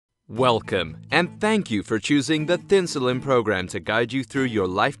Welcome, and thank you for choosing the Thinsulin program to guide you through your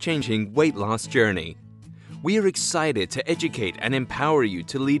life-changing weight loss journey. We are excited to educate and empower you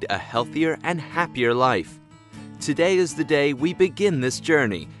to lead a healthier and happier life. Today is the day we begin this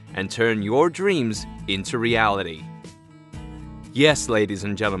journey and turn your dreams into reality. Yes, ladies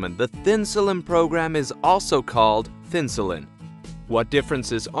and gentlemen, the Thinsulin program is also called Thinsulin. What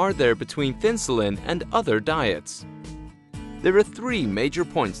differences are there between Thinsulin and other diets? There are three major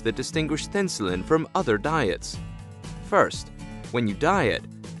points that distinguish Thinsulin from other diets. First, when you diet,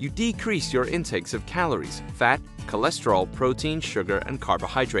 you decrease your intakes of calories, fat, cholesterol, protein, sugar, and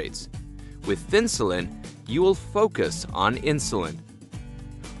carbohydrates. With Thinsulin, you will focus on insulin.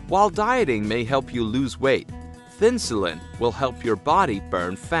 While dieting may help you lose weight, Thinsulin will help your body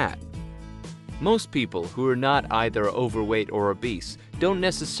burn fat. Most people who are not either overweight or obese don't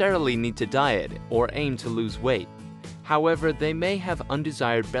necessarily need to diet or aim to lose weight. However, they may have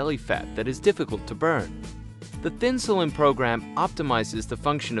undesired belly fat that is difficult to burn. The Thinsulin program optimizes the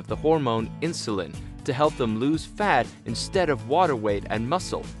function of the hormone insulin to help them lose fat instead of water weight and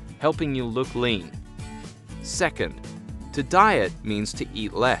muscle, helping you look lean. Second, to diet means to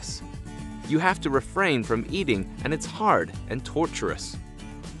eat less. You have to refrain from eating, and it's hard and torturous.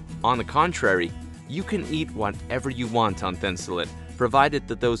 On the contrary, you can eat whatever you want on Thinsulin, provided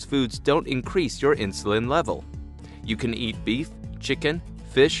that those foods don't increase your insulin level. You can eat beef, chicken,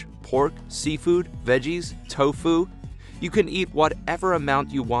 fish, pork, seafood, veggies, tofu. You can eat whatever amount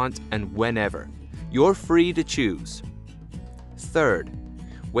you want and whenever. You're free to choose. Third,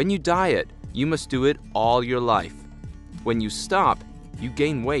 when you diet, you must do it all your life. When you stop, you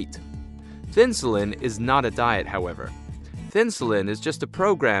gain weight. Thinsulin is not a diet, however. Thinsulin is just a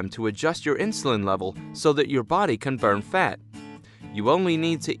program to adjust your insulin level so that your body can burn fat. You only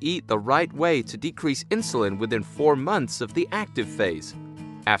need to eat the right way to decrease insulin within 4 months of the active phase.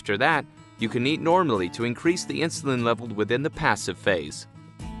 After that, you can eat normally to increase the insulin level within the passive phase.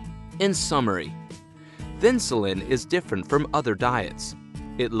 In summary, Thinsulin is different from other diets.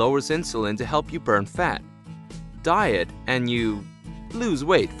 It lowers insulin to help you burn fat. Diet and you lose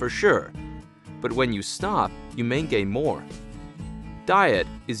weight for sure, but when you stop, you may gain more. Diet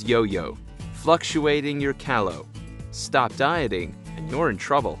is yo-yo, fluctuating your calo. Stop dieting and you're in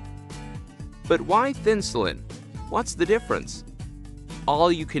trouble. But why Thinsulin? What's the difference?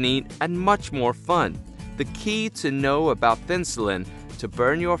 All you can eat and much more fun. The key to know about Thinsulin: to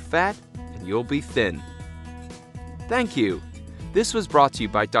burn your fat and you'll be thin. Thank you. This was brought to you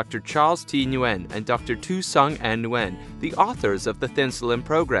by Dr. Charles T. Nguyen and Dr. Tu Sung An Nguyen, the authors of the Thinsulin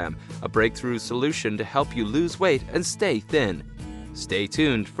program, a breakthrough solution to help you lose weight and stay thin. Stay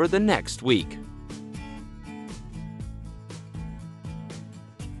tuned for the next week.